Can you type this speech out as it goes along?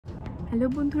Hello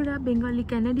বন্ধুরা, Bengali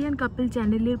Canadian কাপল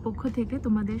চ্যানেলের পক্ষ থেকে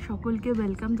তোমাদের সকলকে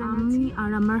ওয়েলকাম জানাচ্ছি। আমি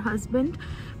আর আমার হাজব্যান্ড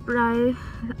প্রায়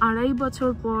 2.5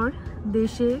 বছর পর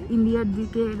দেশে ইন্ডিয়ার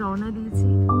দিকে রওনা দিয়েছি।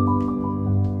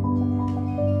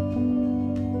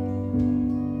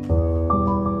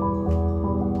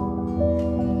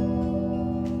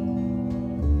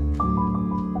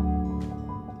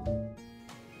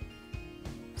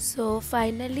 সো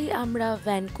ফাইনালি আমরা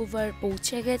ভ্যানকুভার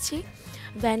পৌঁছে গেছি।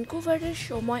 ভ্যানকুভারের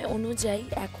সময় অনুযায়ী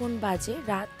এখন বাজে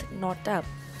রাত 9টা।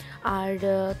 আর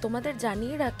তোমাদের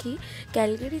জানিয়ে রাখি,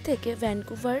 ক্যালগারি থেকে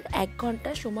ভ্যানকুভার 1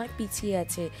 ঘন্টা সময় পিছিয়ে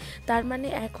আছে। তার মানে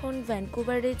এখন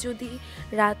ভ্যানকুভারে যদি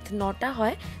রাত 9টা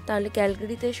হয়, তাহলে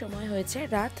ক্যালগারিতে সময় হয়েছে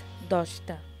রাত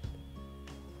 10টা।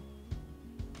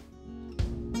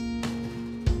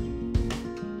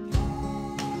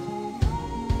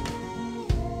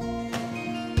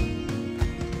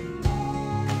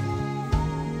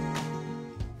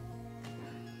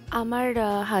 আমার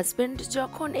হাজব্যান্ড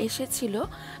যখন এসেছিল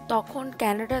তখন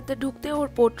ক্যানাডাতে ঢুকতে ওর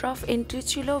পোর্ট অফ এন্ট্রি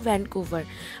ছিল ভ্যানকুভার,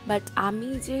 বাট আমি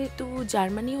যেহেতু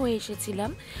জার্মানি হয়ে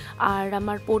এসেছিলাম আর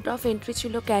আমার পোর্ট অফ এন্ট্রি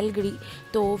ছিল ক্যালগারি,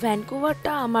 তো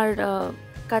ভ্যানকুভারটা আমার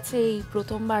কাছে এই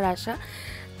প্রথমবার আসা,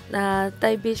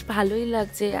 তাই বেশ ভালোই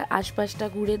লাগছে আশপাশটা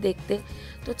ঘুরে দেখতে।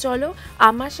 তো চলো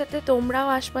আমার সাথে তোমরাও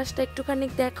আশপাশটা একটুখানি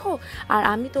দেখো, আর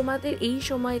আমি তোমাদের এই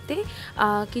সময়তে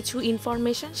কিছু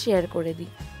ইনফরমেশন শেয়ার করে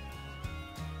দিই।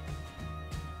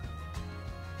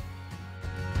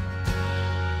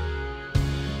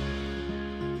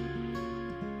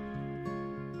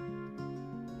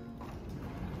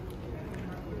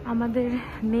 আমাদের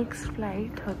নেক্সট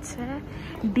ফ্লাইট হচ্ছে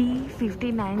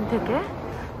D59 থেকে,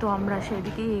 তো আমরা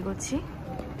সেদিকেই এগোচ্ছি।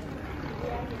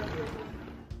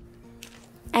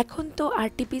 এখন তো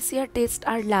আরটিপিসিআর টেস্ট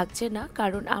আর লাগছে না,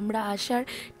 কারণ আমরা আসার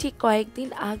ঠিক কয়েকদিন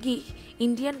আগেই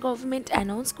ইন্ডিয়ান গভর্নমেন্ট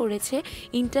অ্যানাউন্স করেছে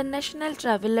ইন্টারন্যাশনাল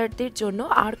ট্রাভেলারদের জন্য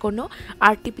আর কোনো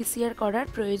আরটিপিসিআর করার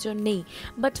প্রয়োজন নেই।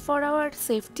 But for our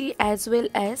safety as well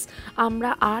as আমরা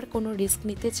আর কোনো রিস্ক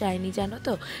নিতে চাইনি, জানো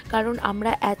তো, কারণ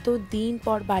আমরা এত দিন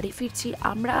পর বাড়ি ফিরছি,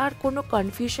 আমরা আর কোনো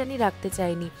কনফিউশনই রাখতে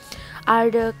চাইনি। আর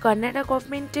কানাডা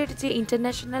গভর্নমেন্টের যে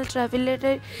ইন্টারন্যাশনাল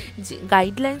ট্রাভেলারের যে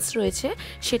গাইডলাইন্স রয়েছে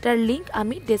সেটার লিঙ্ক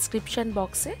আমি ডেসক্রিপশন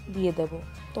বক্সে দিয়ে দেবো,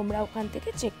 তোমরা ওখান থেকে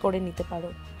চেক করে নিতে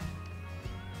পারো।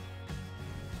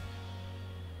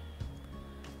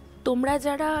 তোমরা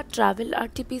যারা ট্রাভেল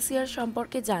আরটিপিসিআর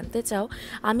সম্পর্কে জানতে চাও,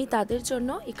 আমি তাদের জন্য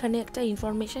এখানে একটা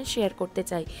ইনফরমেশান শেয়ার করতে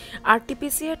চাই।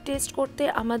 আরটিপিসিআর টেস্ট করতে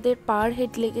আমাদের পার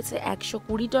হেড লেগেছে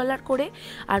 $120 করে,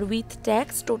 আর উইথ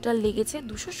ট্যাক্স টোটাল লেগেছে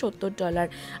 $270।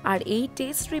 আর এই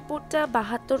টেস্ট রিপোর্টটা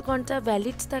 72 ঘন্টা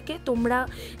ভ্যালিড থাকে, তোমরা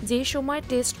যে সময়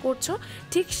টেস্ট করছো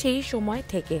ঠিক সেই সময়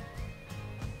থেকে।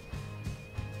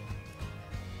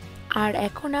 আর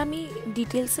এখন আমি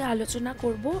ডিটেলসে আলোচনা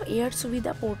করব এয়ার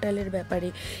সুবিধা পোর্টালের ব্যাপারে।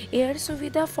 এয়ার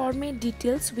সুবিধা ফর্মে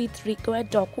ডিটেলস উইথ রিকোয়ার্ড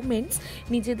ডকুমেন্টস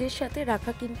নিজেদের সাথে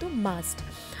রাখা কিন্তু মাস্ট।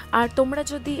 আর তোমরা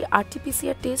যদি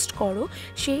আরটিপিসিআর টেস্ট করো,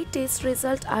 সেই টেস্ট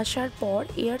রেজাল্ট আসার পর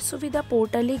এয়ার সুবিধা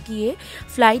পোর্টালে গিয়ে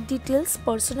flight details,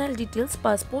 personal details,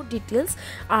 passport details,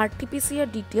 RTPCR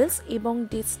details এবং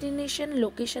ডেস্টিনেশন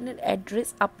লোকেশনের অ্যাড্রেস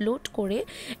আপলোড করে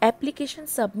অ্যাপ্লিকেশন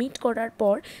সাবমিট করার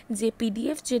পর যে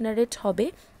পিডিএফ জেনারেট হবে,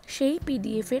 সেই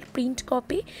পিডিএফের print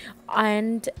copy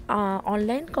and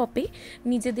online copy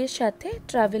নিজেদের সাথে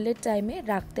ট্রাভেলের টাইমে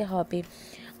রাখতে হবে।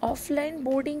 অফলাইন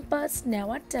বোর্ডিং পাস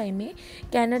নেওয়ার টাইমে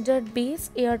ক্যানাডার বেস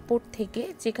এয়ারপোর্ট থেকে,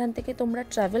 যেখান থেকে তোমরা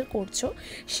ট্রাভেল করছো,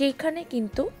 সেইখানে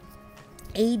কিন্তু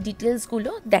এই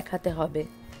ডিটেলসগুলো দেখাতে হবে।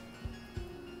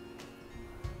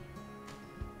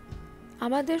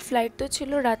 আমাদের ফ্লাইট তো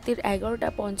ছিল রাত্রির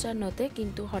 11:55-তে,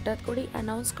 কিন্তু হঠাৎ করেই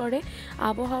অ্যানাউন্স করে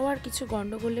আবহাওয়ার কিছু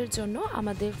গণ্ডগোলের জন্য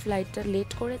আমাদের ফ্লাইটটা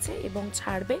লেট করেছে এবং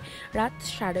ছাড়বে রাত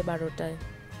 12:30টায়।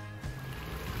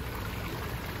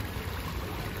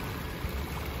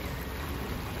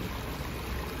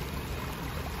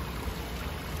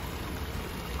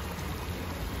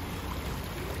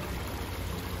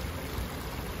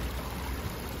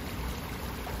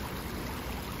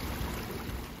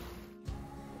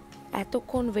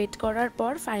 এতক্ষণ ওয়েট করার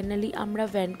পর ফাইনালি আমরা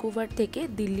ভ্যানকুভার থেকে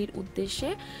দিল্লির উদ্দেশ্যে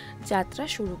যাত্রা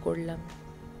শুরু করলাম।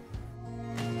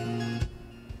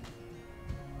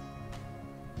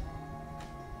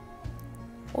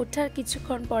 ওঠার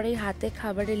কিছুক্ষণ পরেই হাতে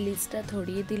খাবারের লিস্টটা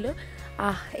ধরিয়ে দিল।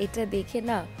 এটা দেখে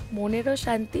না মনেরও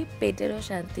শান্তি, পেটেরও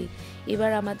শান্তি।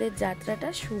 এবার আমাদের যাত্রাটা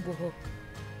শুভ হোক।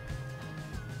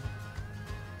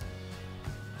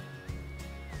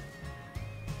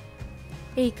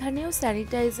 এইখানেও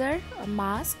স্যানিটাইজার,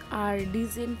 মাস্ক আর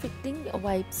ডিসইনফেক্টিং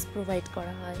ওয়াইপস প্রোভাইড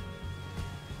করা হয়।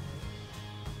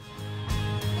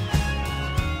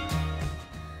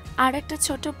 আর একটা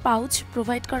ছোট পাউচ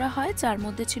প্রোভাইড করা হয় যার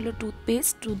মধ্যে ছিল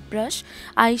টুথপেস্ট, টুথব্রাশ,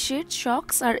 আইশেড,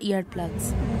 শক্স আর ইয়ার প্লাগস।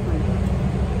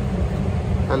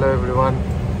 হ্যালো এভরিওয়ান,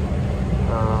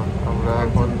 আমরা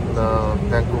এখন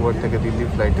ভ্যাঙ্কুভার থেকে দিল্লি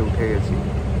ফ্লাইটে উঠে গেছি।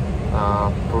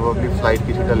 প্রবাবলি ফ্লাইট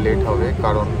কিছুটা লেট হবে,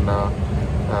 কারণ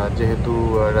যেহেতু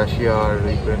রাশিয়া আর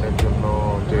ইউক্রেনের জন্য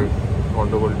যে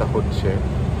গন্ডগোলটা হচ্ছে,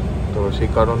 তো সেই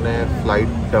কারণে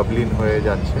ফ্লাইট ডাবলিন হয়ে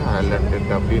যাচ্ছে, আয়ারল্যান্ডের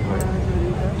ডাবলিন হয়ে।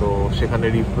 তো সেখানে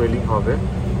রিফুয়েলিং হবে।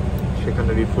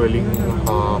 সেখানে রিফুয়েলিং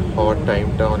হওয়ার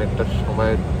টাইমটা অনেকটা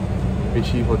সময়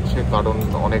বেশি হচ্ছে, কারণ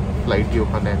অনেক ফ্লাইটই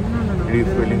ওখানে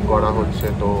রিফুয়েলিং করা হচ্ছে।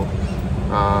 তো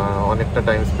অনেকটা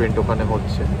টাইম স্পেন্ড ওখানে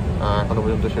হচ্ছে, এখনো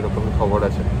পর্যন্ত সেরকমই খবর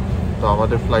আছে। তো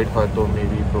আমাদের ফ্লাইট হয়তো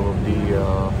maybe probably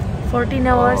 14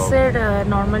 আওয়ার্সের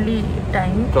normally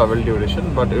time travel duration,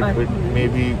 but it may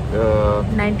be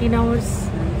 19 hours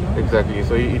exactly.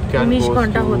 So it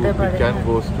can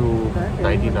goes to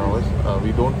 19 hours.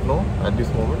 We don't know at this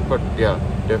moment, but yeah,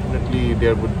 definitely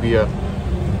there would be a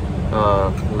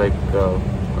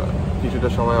কিছুটা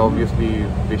সময় obviously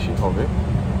বেশি হবে।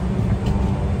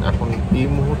 এখন এই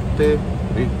মুহূর্তে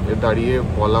দাঁড়িয়ে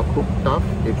বলা খুব টাফ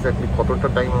এক্স্যাক্টলি কতটা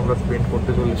টাইম আমরা স্পেন্ড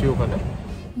করতে চলেছি ওখানে।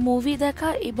 মুভি দেখা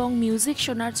এবং মিউজিক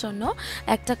শোনার জন্য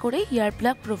একটা করে ইয়ার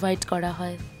প্লাগ প্রোভাইড করা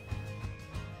হয়।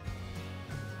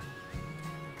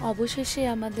 অবশেষে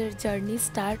আমাদের জার্নি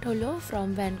স্টার্ট হলো ফ্রম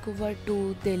ভ্যানকুভার টু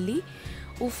দিল্লি।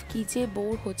 উফ, কী যে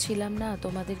বোর হচ্ছিলাম না,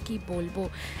 তোমাদের কি বলবো।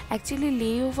 অ্যাকচুয়ালি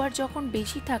লে ওভার যখন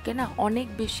বেশি থাকে না, অনেক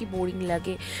বেশি বোরিং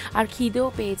লাগে আর খিদেও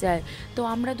পেয়ে যায়। তো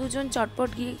আমরা দুজন চটপট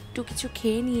গিয়ে একটু কিছু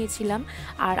খেয়ে নিয়েছিলাম,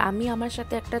 আর আমি আমার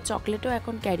সাথে একটা চকলেটও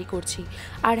এখন ক্যারি করছি।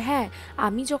 আর হ্যাঁ,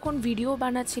 আমি যখন ভিডিও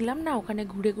বানাচ্ছিলাম না ওখানে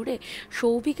ঘুরে ঘুরে,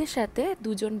 সৌভিকের সাথে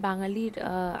দুজন বাঙালির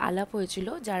আলাপ হয়েছিল,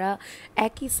 যারা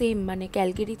একই সেম মানে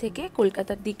ক্যালগেরি থেকে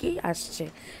কলকাতার দিকেই আসছে।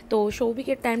 তো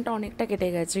সৌভিকের টাইমটা অনেকটা কেটে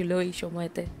গেছিলো এই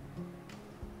সময়তে।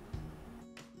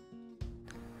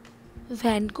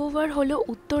 ভ্যানকুভার হলো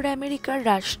উত্তর আমেরিকার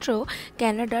রাষ্ট্র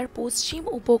কানাডার পশ্চিম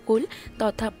উপকূল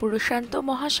তথা প্রশান্ত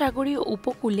মহাসাগরীয়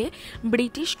উপকূলে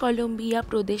ব্রিটিশ কলম্বিয়া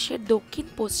প্রদেশের দক্ষিণ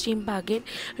পশ্চিম ভাগের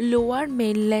লোয়ার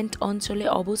মেনল্যান্ড অঞ্চলে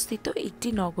অবস্থিত একটি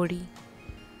নগরী।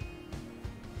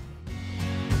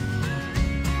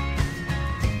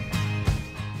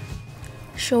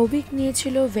 সৌভিক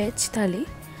নিয়েছিল ভেজ থালি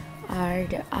আর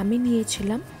আমি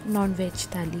নিয়েছিলাম ননভেজ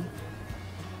থালি।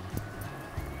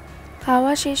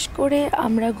 খাওয়া শেষ করে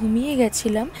আমরা ঘুমিয়ে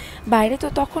গেছিলাম। বাইরে তো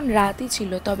তখন রাতই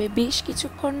ছিল, তবে বেশ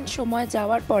কিছুক্ষণ সময়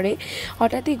যাওয়ার পরে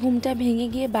হঠাৎই ঘুমটা ভেঙে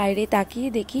গিয়ে বাইরে তাকিয়ে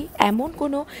দেখি এমন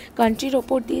কোনো কান্ট্রির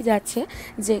ওপর দিয়ে যাচ্ছে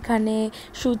যেখানে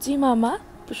সূর্যি মামা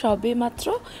সবে মাত্র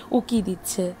উকি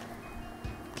দিচ্ছে।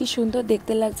 কি সুন্দর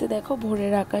দেখতে লাগছে দেখো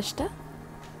ভোরের আকাশটা।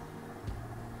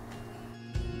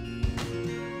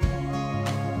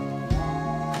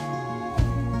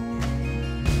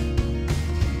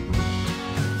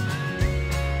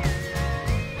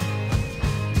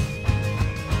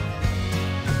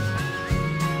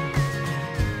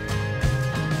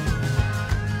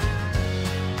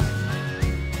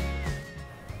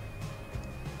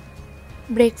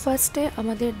 ব্রেকফাস্টে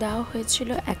আমাদের দেওয়া হয়েছিল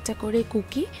একটা করে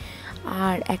কুকি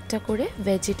আর একটা করে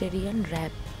ভেজিটেরিয়ান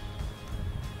র্যাপ।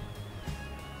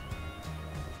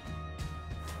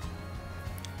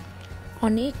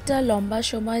 অনেকটা লম্বা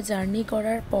সময় জার্নি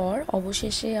করার পর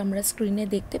অবশেষে আমরা স্ক্রিনে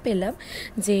দেখতে পেলাম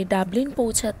যে ডাবলিন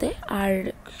পৌঁছাতে আর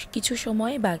কিছু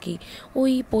সময় বাকি,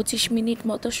 ওই 25 মিনিট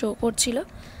মতো শো করছিল।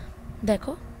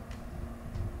 দেখো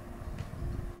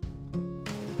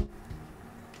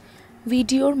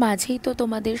ভিডিওর মাঝেই তো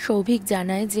তোমাদের সৌভিক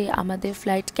জানায় যে আমাদের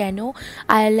ফ্লাইট কেন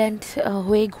আয়ারল্যান্ড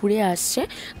হয়ে ঘুরে আসছে,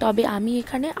 তবে আমি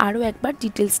এখানে আরও একবার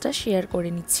ডিটেলসটা শেয়ার করে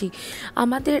নিচ্ছি।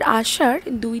 আমাদের আসার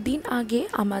 2 দিন আগে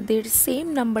আমাদের সেম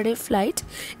নাম্বারের ফ্লাইট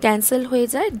ক্যান্সেল হয়ে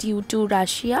যায় due to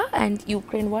Russia and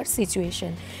Ukraine war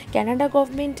situation. Canada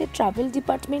গভর্নমেন্টের ট্রাভেল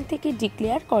ডিপার্টমেন্ট থেকে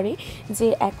ডিক্লেয়ার করে যে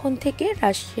এখন থেকে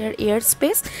রাশিয়ার এয়ার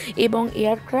স্পেস এবং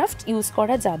এয়ারক্রাফট ইউজ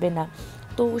করা যাবে না।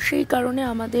 তো সেই কারণে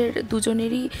আমাদের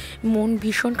দুজনেরই মন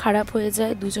ভীষণ খারাপ হয়ে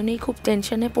যায়, দুজনেই খুব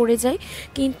টেনশনে পড়ে যায়।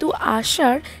 কিন্তু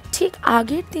আসার ঠিক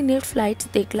আগের দিনের ফ্লাইট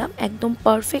দেখলাম একদম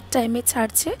পারফেক্ট টাইমে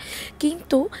ছাড়ছে,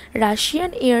 কিন্তু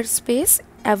রাশিয়ান এয়ার স্পেস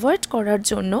অ্যাভয়েড করার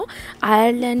জন্য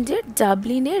আয়ারল্যান্ডের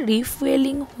ডাবলিনে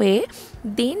রিফুয়েলিং হয়ে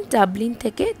দেন ডাবলিন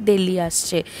থেকে দিল্লি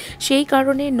আসছে। সেই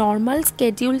কারণে নর্মাল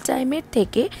স্কেডিউল টাইমের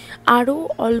থেকে আরও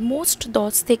অলমোস্ট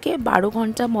 10 থেকে 12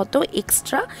 ঘন্টা মতো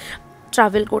এক্সট্রা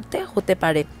ট্রাভেল করতে হতে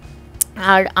পারে।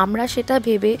 আর আমরা সেটা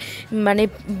ভেবে মানে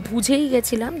বুঝেই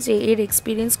গেছিলাম যে এর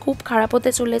এক্সপিরিয়েন্স খুব খারাপ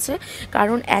হতে চলেছে,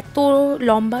 কারণ এত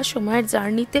লম্বা সময়ের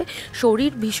জার্নিতে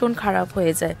শরীর ভীষণ খারাপ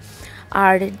হয়ে যায়।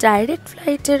 আর ডাইরেক্ট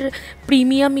ফ্লাইটের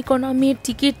প্রিমিয়াম ইকোনমির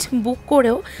টিকিট বুক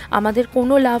করেও আমাদের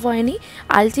কোনো লাভ হয়নি।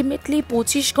 আলটিমেটলি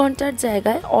 25 ঘন্টার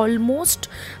জায়গায় অলমোস্ট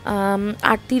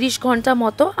 38 ঘন্টা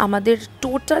মতো আমাদের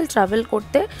টোটাল ট্রাভেল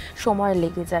করতে সময়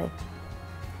লেগে যায়।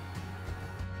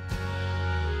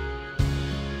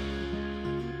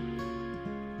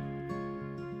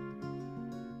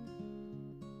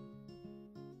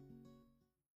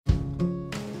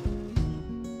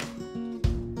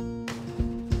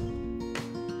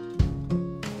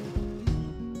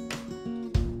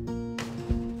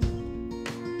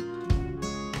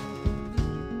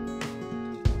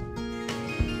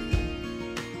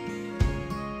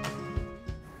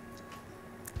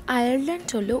 আয়ারল্যান্ড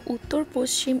হলো উত্তর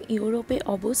পশ্চিম ইউরোপে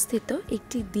অবস্থিত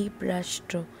একটি দ্বীপ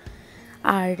রাষ্ট্র,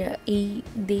 আর এই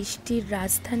দেশটির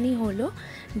রাজধানী হলো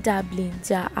ডাবলিন,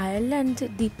 যা আয়ারল্যান্ড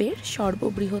দ্বীপের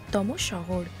সর্ববৃহত্তম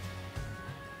শহর।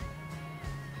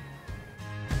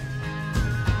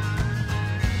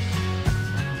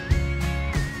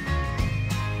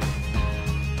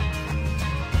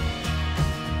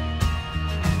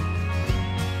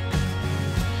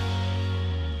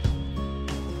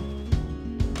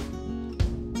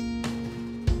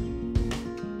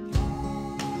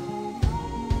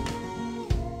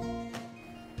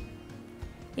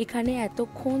 এখানে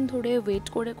এতক্ষণ ধরে ওয়েট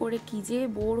করে করে কি যে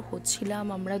বোর হচ্ছিলাম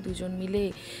আমরা দুজন মিলে,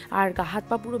 আর গা হাত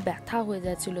পা পুরো ব্যথা হয়ে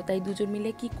যাচ্ছিল। তাই দুজন মিলে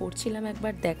কি করছিলাম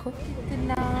একবার দেখো।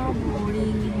 कितना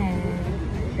बोरिंग है,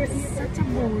 सच अ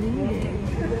बोरिंग डे,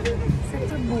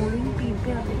 सच अ बोरिंग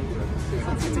पीपल,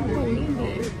 सच अ बोरिंग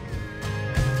डे।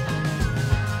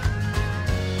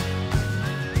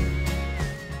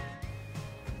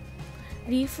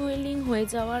 রিফুয়েলিং হয়ে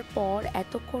যাওয়ার পর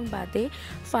এতক্ষণ বাদে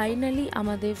ফাইনালি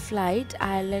আমাদের ফ্লাইট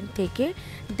আয়ারল্যান্ড থেকে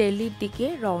দিল্লির দিকে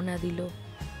রওনা দিল।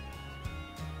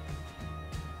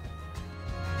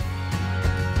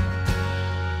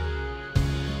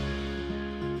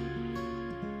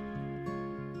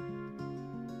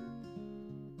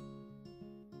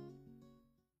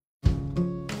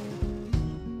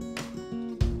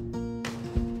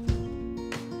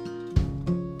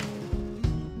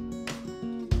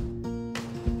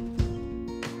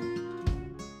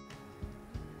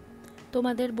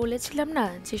 তোমাদের বলেছিলাম না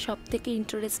যে সব থেকে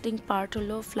ইন্টারেস্টিং পার্ট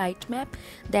হলো ফ্লাইট ম্যাপ।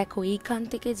 দেখো এইখান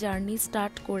থেকে জার্নি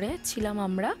স্টার্ট করেছিলাম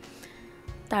আমরা,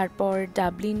 তারপর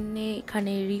ডাবলিনে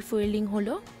এখানে রিফুয়েলিং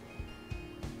হলো,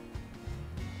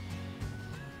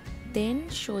 দেন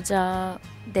সোজা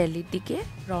দিল্লির দিকে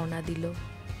রওনা দিল।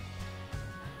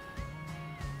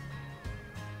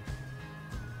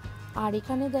 আর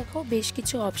এখানে দেখো বেশ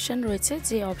কিছু অপশান রয়েছে,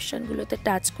 যে অপশানগুলোতে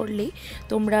টাচ করলেই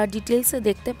তোমরা ডিটেলসে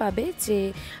দেখতে পাবে যে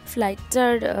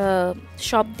ফ্লাইটটার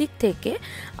সব দিক থেকে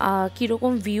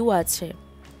কীরকম ভিউ আছে,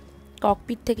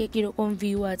 ককপিট থেকে কীরকম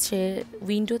ভিউ আছে,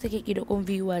 উইন্ডো থেকে কীরকম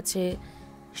ভিউ আছে,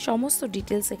 সমস্ত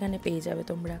ডিটেলস এখানে পেয়ে যাবে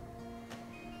তোমরা।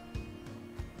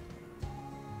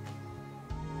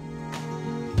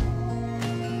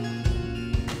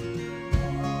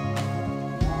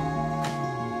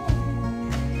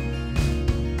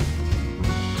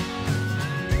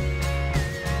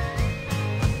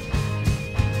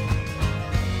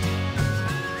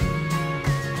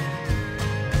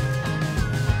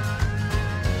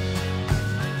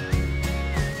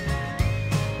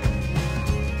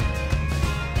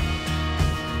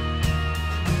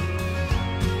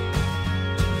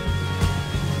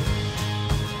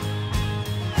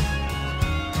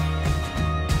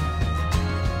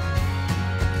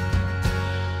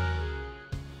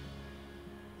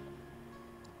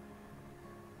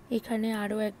 এখানে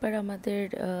আরও একবার আমাদের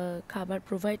খাবার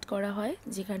প্রোভাইড করা হয়,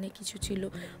 যেখানে কিছু ছিল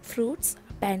ফ্রুটস,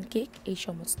 প্যানকেক, এই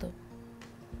সমস্ত।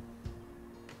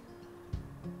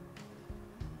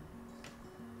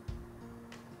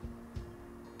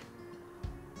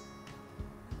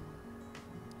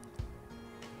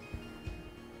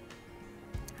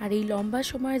 আর এই লম্বা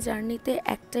সময়ের জার্নিতে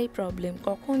একটাই প্রবলেম,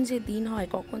 কখন যে দিন হয়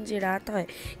কখন যে রাত হয়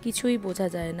কিছুই বোঝা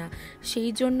যায় না।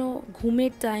 সেই জন্য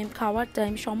ঘুমের টাইম, খাওয়ার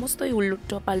টাইম সমস্তই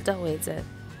উল্টো পাল্টা হয়ে যায়।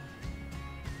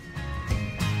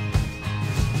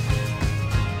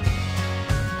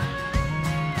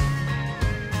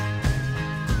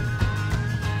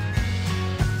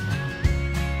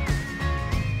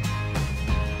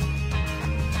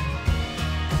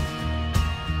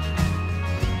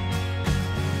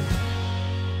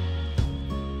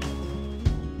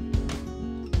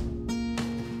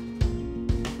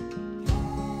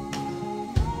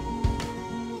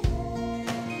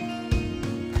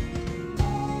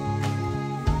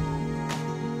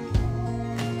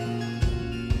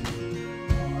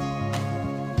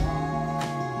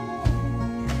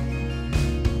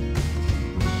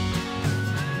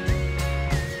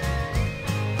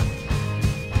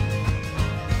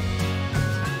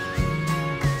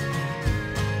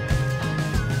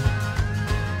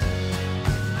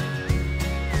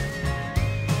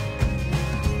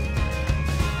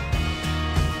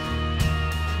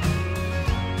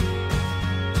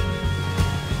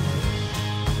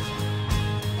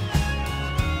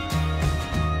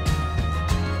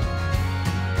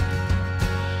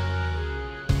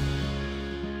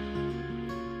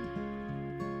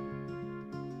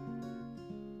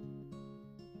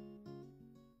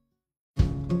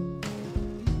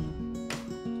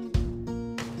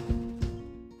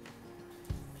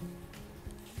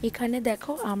 এখানে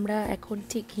দেখো আমরা এখন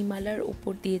ঠিক হিমালয়ের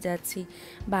উপর দিয়ে যাচ্ছি।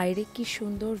 বাইরে কি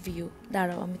সুন্দর ভিউ,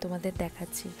 দাঁড়াও আমি তোমাদের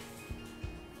দেখাচ্ছি।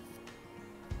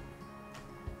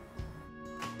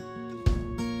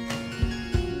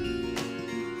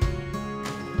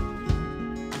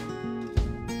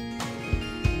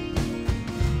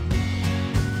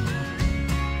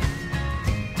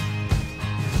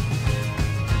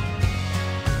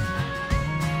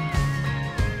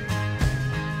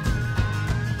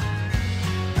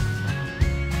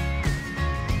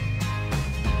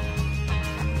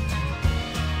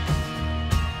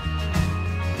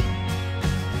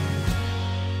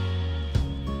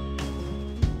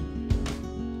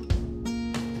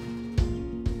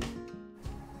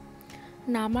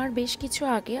 নামার বেশ কিছু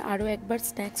আগে আরও একবার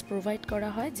স্ন্যাক্স প্রোভাইড করা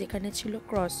হয়, যেখানে ছিল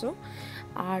ক্রসো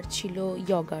আর ছিল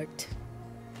ইয়গার্ট।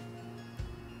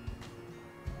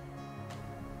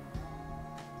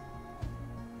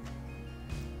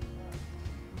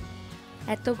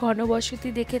 এত ঘনবসতি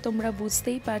দেখে তোমরা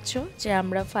বুঝতেই পারছো যে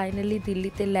আমরা ফাইনালি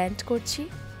দিল্লিতে ল্যান্ড করছি।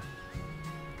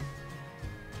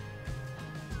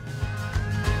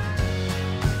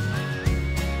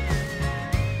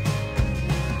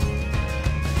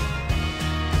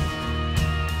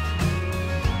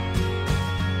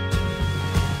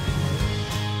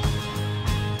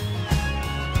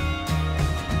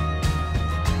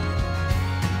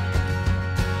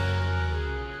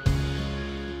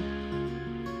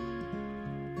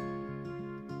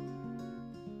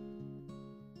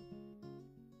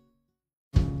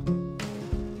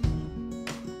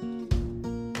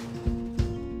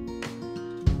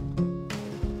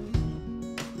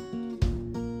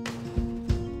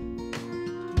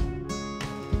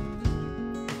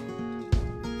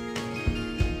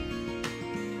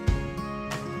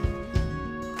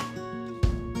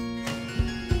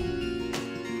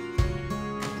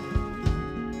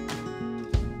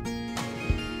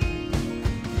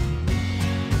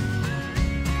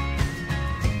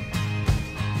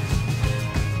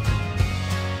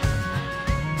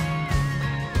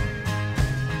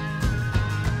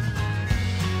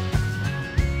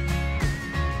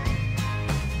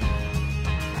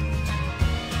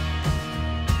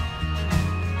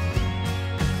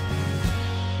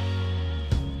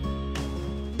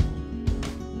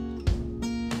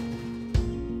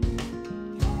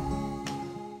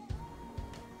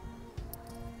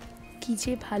 কি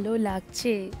যে ভালো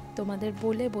লাগছে তোমাদের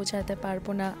বলে বোঝাতে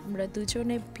পারবো না। আমরা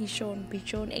দুজনে ভীষণ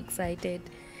ভীষণ এক্সাইটেড।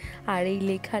 আর এই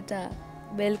লেখাটা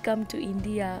ওয়েলকাম টু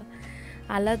ইন্ডিয়া,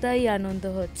 আলাদাই আনন্দ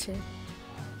হচ্ছে।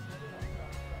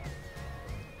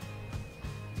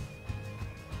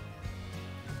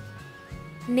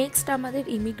 নেক্সট আমাদের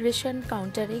ইমিগ্রেশন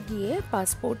কাউন্টারে গিয়ে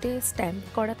পাসপোর্টে স্ট্যাম্প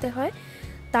করাতে হয়।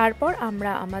 তারপর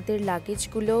আমরা আমাদের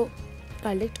লাগেজগুলো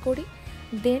কালেক্ট করি,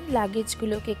 দেন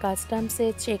লাগেজগুলোকে কাস্টমসে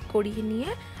চেক করিয়ে নিয়ে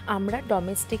আমরা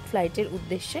ডোমেস্টিক ফ্লাইটের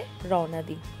উদ্দেশ্যে রওনা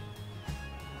দিই।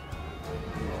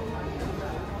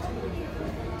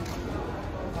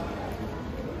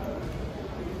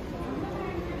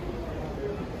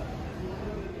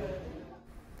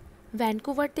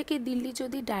 ভ্যানকুভার থেকে দিল্লি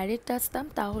যদি ডাইরেক্ট আসতাম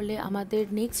তাহলে আমাদের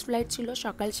নেক্সট ফ্লাইট ছিল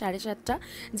সকাল 7:30,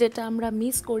 যেটা আমরা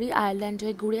মিস করি আয়ারল্যান্ড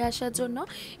হয়ে ঘুরে আসার জন্য।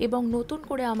 এবং নতুন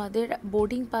করে আমাদের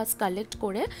বোর্ডিং পাস কালেক্ট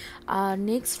করে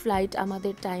নেক্সট ফ্লাইট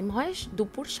আমাদের টাইম হয়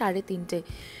দুপুর 3:30।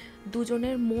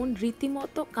 দুজনের মন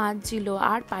রীতিমতো কাঁদছিল,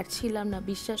 আর পারছিলাম না,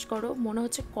 বিশ্বাস করো, মনে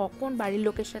হচ্ছে কখন বাড়ির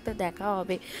লোকের সাথে দেখা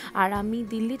হবে। আর আমি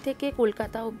দিল্লি থেকে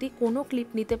কলকাতা অবধি কোনো ক্লিপ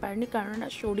নিতে পারিনি, কারণ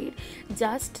শরীর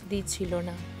জাস্ট দিচ্ছিল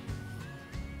না।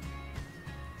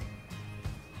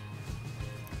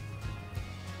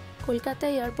 কলকাতা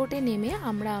এয়ারপোর্টে নেমে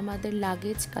আমরা আমাদের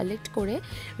লাগেজ কালেক্ট করে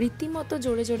রীতিমতো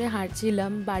জোরে জোরে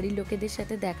হাঁটছিলাম বাড়ির লোকেদের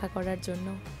সাথে দেখা করার জন্য।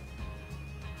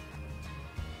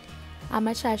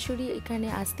 আমার শাশুড়ি এখানে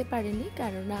আসতে পারেনি,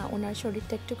 কারণ ওনার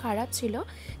শরীরটা একটু খারাপ ছিল,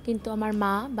 কিন্তু আমার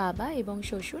মা, বাবা এবং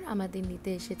শ্বশুর আমাদের নিতে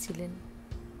এসেছিলেন।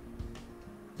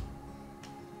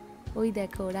 ওই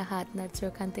দেখো ওরা হাত নাড়ছে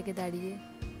ওখান থেকে দাঁড়িয়ে।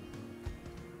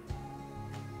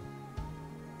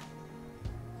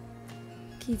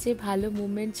 কি যে ভালো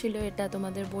মুভমেন্ট ছিল এটা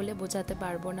তোমাদের বলে বোঝাতে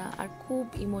পারবো না, আর খুব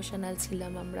ইমোশনাল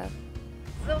ছিলাম আমরা।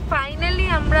 তো ফাইনালি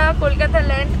আমরা কলকাতা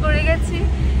ল্যান্ড করে গেছি,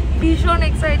 ভীষণ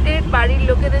এক্সাইটেড, বাড়ির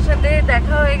লোকেদের সাথে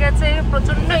দেখা হয়ে গেছে,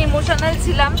 প্রচন্ড ইমোশনাল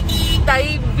ছিলাম তাই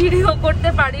ভিডিও করতে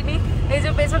পারিনি। এই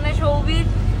যে পেছনে সৌভিক,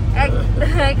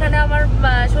 এখানে আমার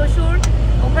শ্বশুর,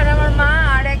 ওখানে আমার মা,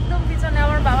 আর একদম পিছনে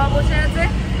আমার বাবা বসে আছে।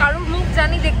 কারোর মুখ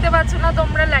জানি দেখতে পাচ্ছ না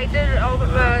তোমরা, লাইটের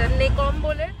কম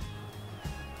বলে।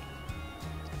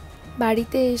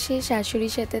 বাড়িতে এসে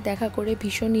শাশুড়ির সাথে দেখা করে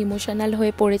ভীষণ ইমোশনাল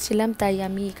হয়ে পড়েছিলাম, তাই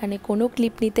আমি এখানে কোনো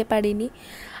ক্লিপ নিতে পারিনি।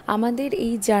 আমাদের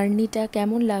এই জার্নিটা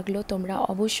কেমন লাগলো তোমরা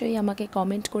অবশ্যই আমাকে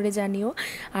কমেন্ট করে জানিও,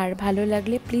 আর ভালো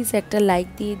লাগলে প্লিজ একটা লাইক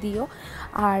দিয়ে দিও,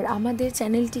 আর আমাদের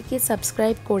চ্যানেলটিকে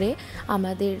সাবস্ক্রাইব করে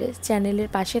আমাদের চ্যানেলের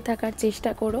পাশে থাকার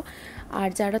চেষ্টা করো। আর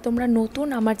যারা তোমরা নতুন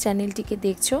আমার চ্যানেলটিকে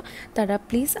দেখছো তারা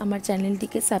প্লিজ আমার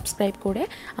চ্যানেলটিকে সাবস্ক্রাইব করে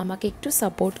আমাকে একটু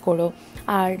সাপোর্ট করো।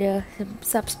 আর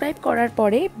সাবস্ক্রাইব করার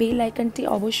পরে বেল আইকনটি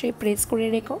অবশ্যই প্রেস করে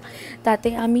রেখো, তাতে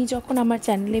আমি যখন আমার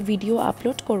চ্যানেলে ভিডিও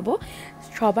আপলোড করব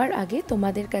সবার আগে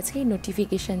তোমাদের কাছেই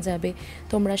নোটিফিকেশান যাবে।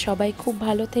 তোমরা সবাই খুব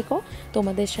ভালো থেকো,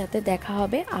 তোমাদের সাথে দেখা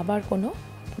হবে আবার কোনো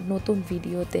নতুন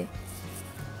ভিডিওতে।